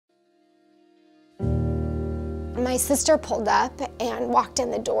My sister pulled up and walked in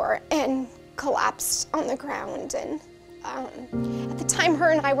the door and collapsed on the ground. And at the time,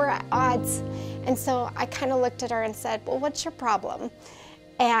 her and I were at odds. And so I kind of looked at her and said, well, what's your problem?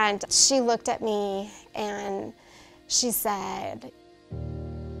 And she looked at me and she said,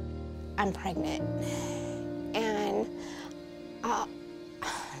 I'm pregnant. And I'll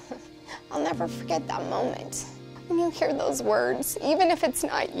never forget that moment. When you hear those words, even if it's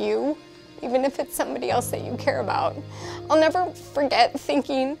not you, even if it's somebody else that you care about, I'll never forget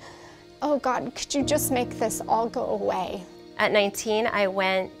thinking, oh God, could you just make this all go away? At 19, I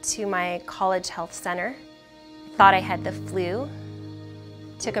went to my college health center, thought I had the flu,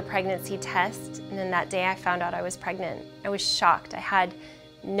 took a pregnancy test, and then that day I found out I was pregnant. I was shocked. I had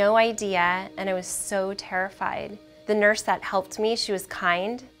no idea, and I was so terrified. The nurse that helped me, she was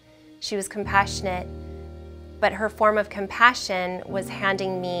kind, she was compassionate, but her form of compassion was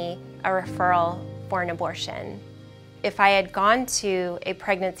handing me a referral for an abortion. If I had gone to a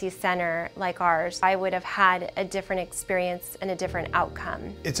pregnancy center like ours, I would have had a different experience and a different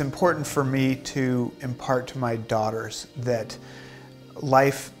outcome. It's important for me to impart to my daughters that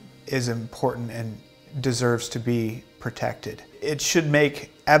life is important and deserves to be protected. It should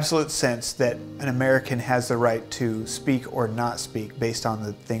make absolute sense that an American has the right to speak or not speak based on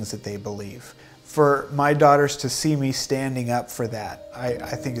the things that they believe. For my daughters to see me standing up for that, I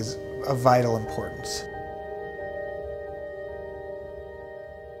think is of vital importance.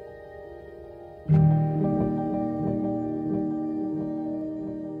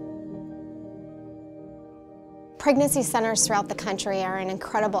 Pregnancy centers throughout the country are an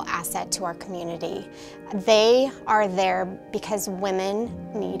incredible asset to our community. They are there because women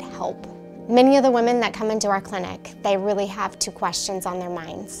need help. Many of the women that come into our clinic, they really have two questions on their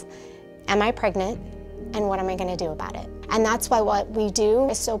minds. Am I pregnant? And what am I going to do about it? And that's why what we do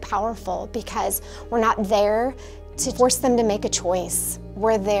is so powerful, because we're not there to force them to make a choice.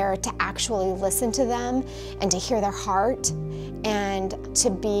 We're there to actually listen to them and to hear their heart and to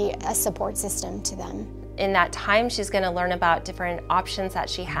be a support system to them. In that time, she's going to learn about different options that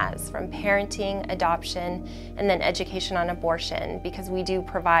she has, from parenting, adoption, and then education on abortion, because we do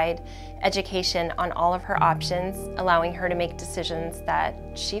provide education on all of her options, allowing her to make decisions that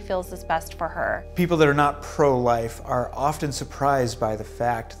she feels is best for her. People that are not pro-life are often surprised by the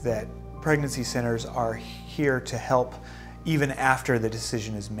fact that pregnancy centers are here to help even after the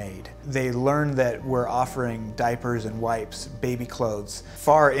decision is made. They learn that we're offering diapers and wipes, baby clothes.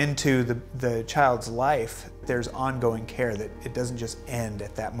 Far into the child's life, there's ongoing care, that it doesn't just end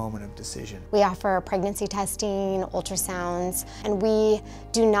at that moment of decision. We offer pregnancy testing, ultrasounds, and we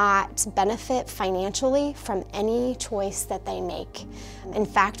do not benefit financially from any choice that they make. In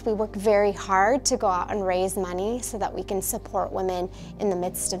fact, we work very hard to go out and raise money so that we can support women in the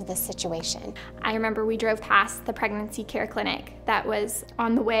midst of this situation. I remember we drove past the pregnancy care clinic that was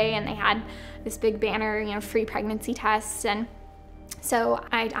on the way, and they had this big banner, free pregnancy tests. And so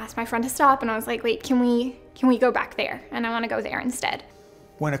I asked my friend to stop, and I was like, wait, can we go back there? And I want to go there instead.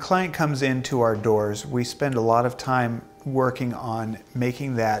 When a client comes into our doors, we spend a lot of time working on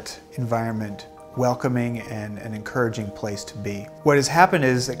making that environment welcoming and an encouraging place to be. What has happened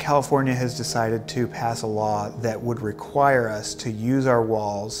is that California has decided to pass a law that would require us to use our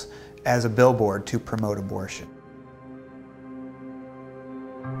walls as a billboard to promote abortion.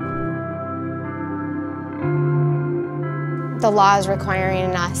 The law is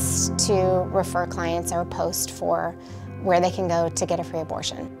requiring us to refer clients or post for where they can go to get a free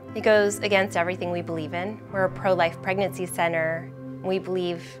abortion. It goes against everything we believe in. We're a pro-life pregnancy center. We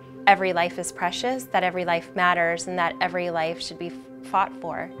believe every life is precious, that every life matters, and that every life should be fought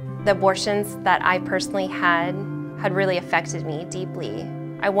for. The abortions that I personally had really affected me deeply.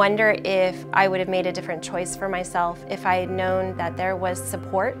 I wonder if I would have made a different choice for myself if I had known that there was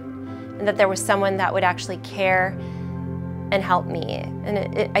support and that there was someone that would actually care and help me.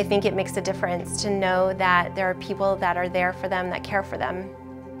 And I think it makes a difference to know that there are people that are there for them, that care for them.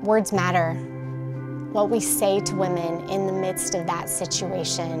 Words matter. What we say to women in the midst of that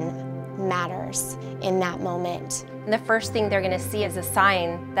situation matters in that moment. And the first thing they're going to see is a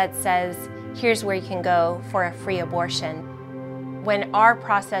sign that says, here's where you can go for a free abortion. When our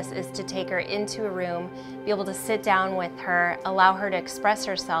process is to take her into a room, be able to sit down with her, allow her to express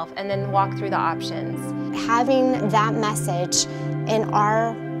herself, and then walk through the options. Having that message in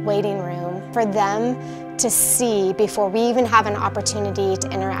our waiting room for them to see before we even have an opportunity to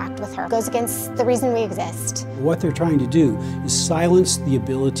interact with her goes against the reason we exist. What they're trying to do is silence the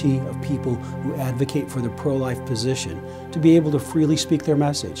ability of people who advocate for the pro-life position to be able to freely speak their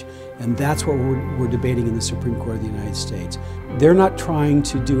message. And that's what we're debating in the Supreme Court of the United States. They're not trying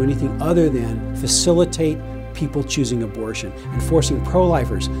to do anything other than facilitate people choosing abortion and forcing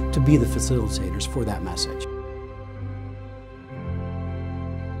pro-lifers to be the facilitators for that message.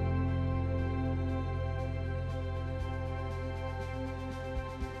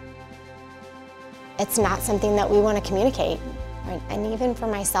 It's not something that we want to communicate. And even for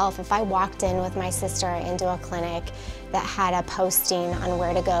myself, if I walked in with my sister into a clinic that had a posting on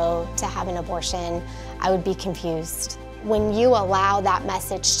where to go to have an abortion, I would be confused. When you allow that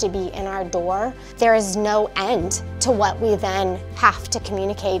message to be in our door, there is no end to what we then have to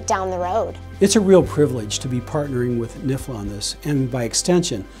communicate down the road. It's a real privilege to be partnering with NIFLA on this, and by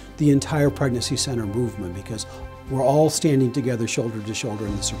extension, the entire Pregnancy Center movement, because we're all standing together shoulder to shoulder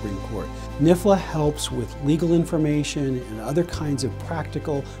in the Supreme Court. NIFLA helps with legal information and other kinds of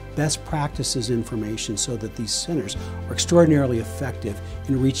practical best practices information so that these centers are extraordinarily effective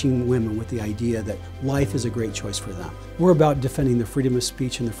in reaching women with the idea that life is a great choice for them. We're about defending the freedom of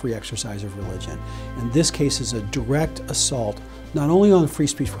speech and the free exercise of religion. And this case is a direct assault not only on free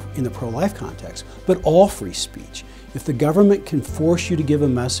speech in the pro-life context, but all free speech. If the government can force you to give a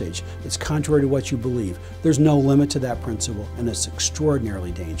message that's contrary to what you believe, there's no limit to that principle, and it's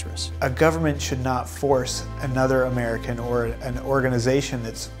extraordinarily dangerous. A government should not force another American or an organization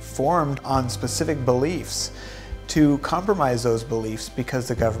that's formed on specific beliefs to compromise those beliefs because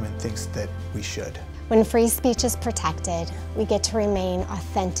the government thinks that we should. When free speech is protected, we get to remain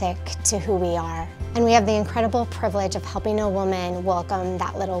authentic to who we are. And we have the incredible privilege of helping a woman welcome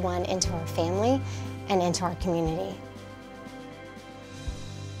that little one into her family and into our community.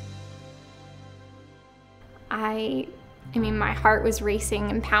 I mean, my heart was racing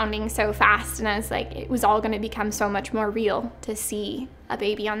and pounding so fast, and I was like, it was all going to become so much more real to see a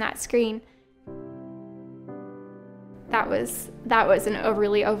baby on that screen. That was a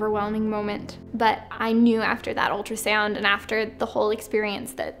really overwhelming moment. But I knew after that ultrasound and after the whole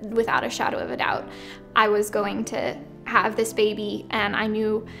experience that without a shadow of a doubt, I was going to have this baby, and I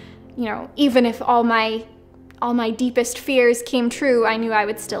knew, you know, even if all my deepest fears came true, I knew I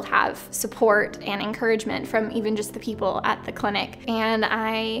would still have support and encouragement from even just the people at the clinic. And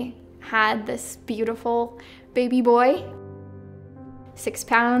I had this beautiful baby boy, 6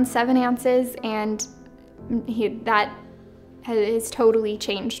 pounds, 7 ounces, and that has totally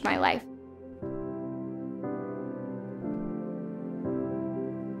changed my life.